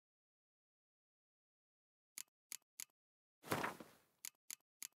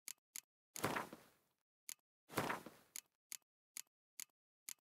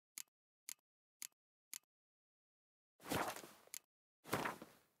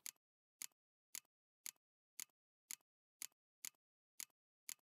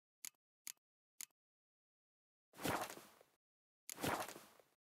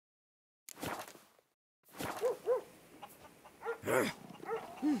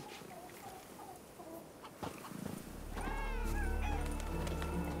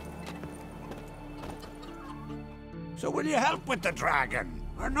So will you help with the dragon,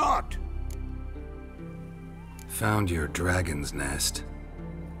 or not? Found your dragon's nest,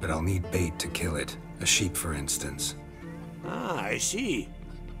 but I'll need bait to kill it. A sheep, for instance. Ah, I see.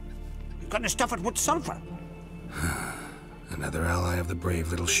 You're gonna stuff it with sulfur. Another ally of the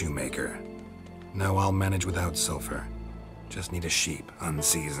brave little shoemaker. No, I'll manage without sulfur. Just need a sheep,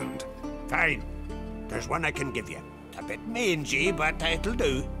 unseasoned. Fine. There's one I can give you. A bit mangy, but it'll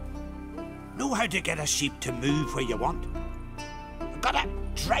do. Know how to get a sheep to move where you want. You gotta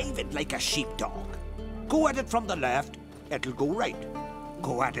drive it like a sheepdog. Go at it from the left, it'll go right.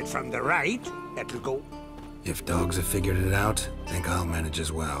 Go at it from the right, it'll go... If dogs have figured it out, think I'll manage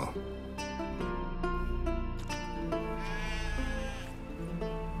as well.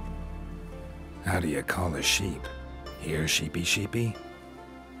 How do you call a sheep? Here, sheepy sheepy?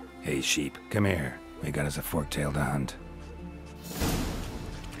 Hey sheep, come here. We got us a fork-tailed hunt.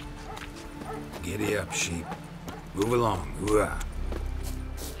 Giddy up, sheep. Move along, hooah.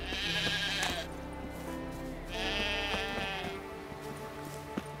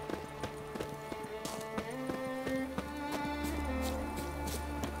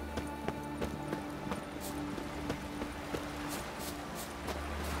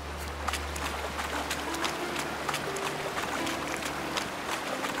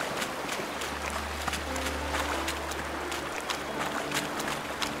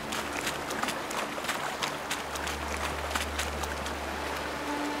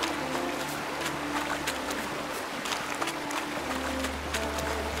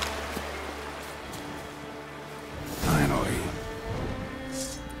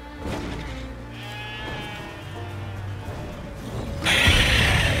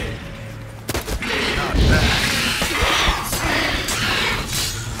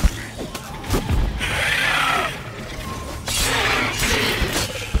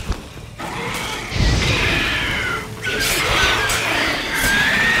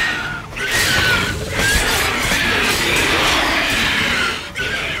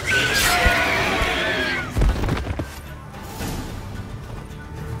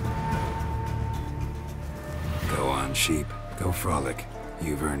 Sheep, go frolic.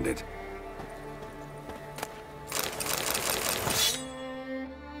 You've earned it.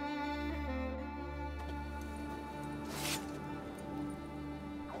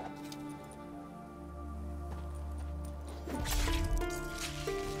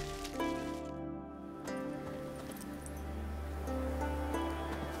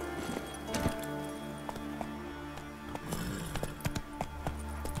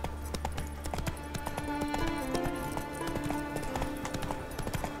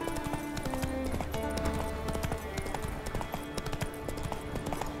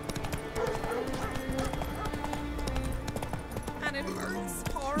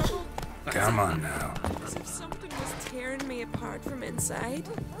 Come on now. As if something was tearing me apart from inside.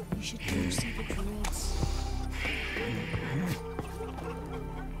 You should go see the druids.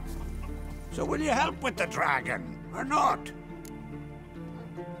 So will you help with the dragon, or not?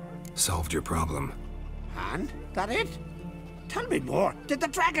 Solved your problem. And? That it? Tell me more. Did the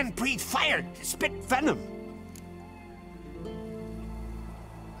dragon breathe fire, spit venom?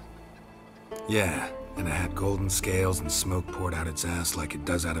 Yeah, and it had golden scales and smoke poured out its ass like it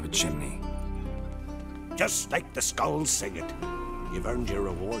does out of a chimney. Just like the skulls sing it. You've earned your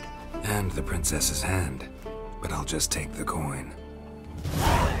reward. And the princess's hand. But I'll just take the coin.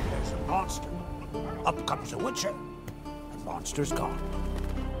 There's a monster. Up comes a witcher. The monster's gone.